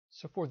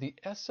So for the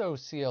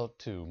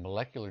SOCl2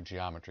 molecular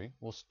geometry,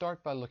 we'll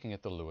start by looking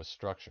at the Lewis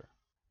structure.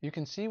 You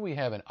can see we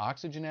have an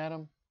oxygen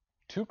atom,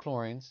 two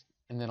chlorines,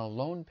 and then a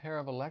lone pair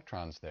of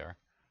electrons there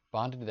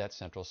bonded to that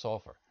central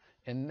sulfur.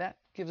 And that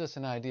gives us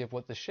an idea of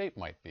what the shape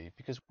might be,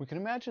 because we can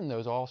imagine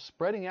those all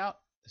spreading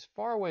out as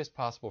far away as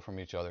possible from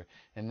each other,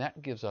 and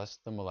that gives us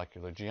the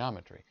molecular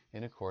geometry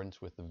in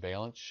accordance with the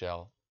valence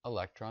shell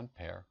electron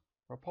pair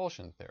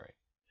repulsion theory.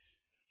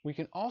 We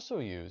can also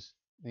use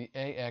the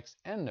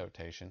AXN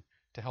notation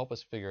to help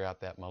us figure out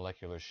that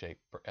molecular shape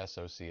for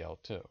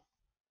SOCl2.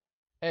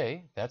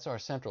 A, that's our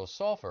central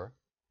sulfur.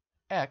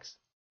 X,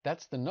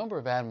 that's the number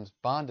of atoms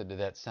bonded to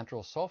that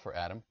central sulfur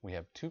atom. We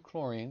have two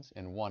chlorines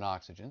and one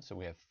oxygen, so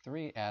we have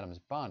 3 atoms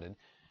bonded.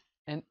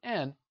 And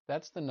N,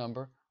 that's the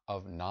number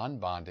of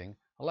non-bonding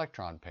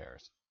electron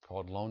pairs,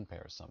 called lone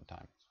pairs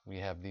sometimes. We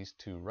have these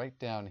two right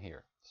down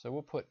here. So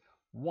we'll put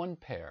 1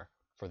 pair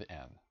for the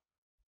N.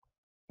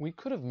 We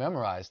could have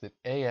memorized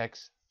that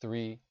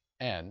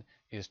AX3N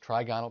is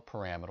Trigonal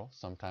Pyramidal,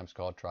 sometimes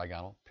called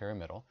Trigonal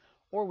Pyramidal,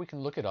 or we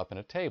can look it up in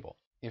a table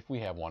if we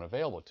have one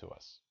available to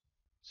us.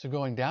 So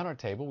going down our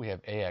table, we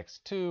have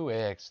AX2,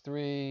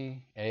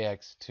 AX3,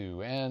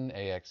 AX2N,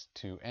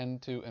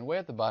 AX2N2, and way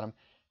at the bottom,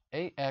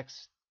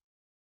 AX3N.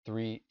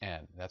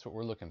 That's what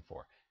we're looking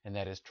for, and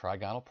that is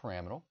Trigonal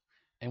Pyramidal,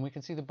 and we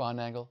can see the bond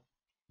angle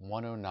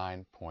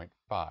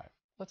 109.5.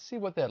 Let's see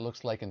what that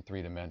looks like in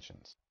 3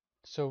 dimensions.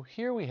 So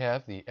here we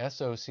have the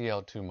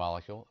SOCl2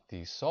 molecule,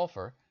 the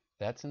sulfur,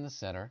 that's in the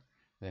center.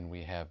 Then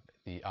we have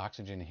the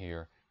oxygen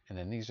here, and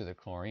then these are the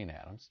chlorine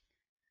atoms.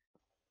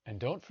 And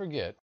don't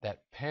forget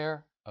that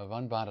pair of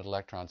unbonded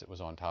electrons that was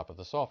on top of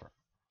the sulfur.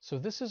 So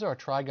this is our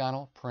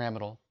Trigonal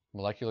Pyramidal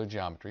molecular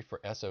geometry for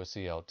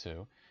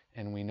SOCl2,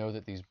 and we know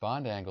that these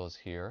bond angles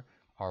here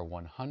are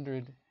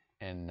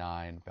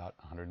 109, about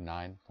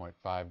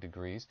 109.5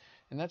 degrees,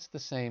 and that's the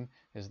same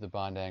as the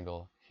bond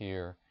angle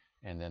here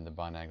and then the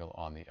bond angle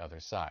on the other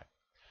side.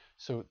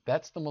 So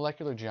that's the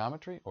molecular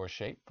geometry or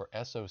shape for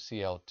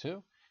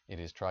SOCl2. It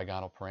is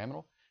Trigonal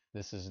Pyramidal.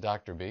 This is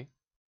Dr. B,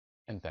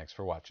 and thanks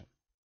for watching.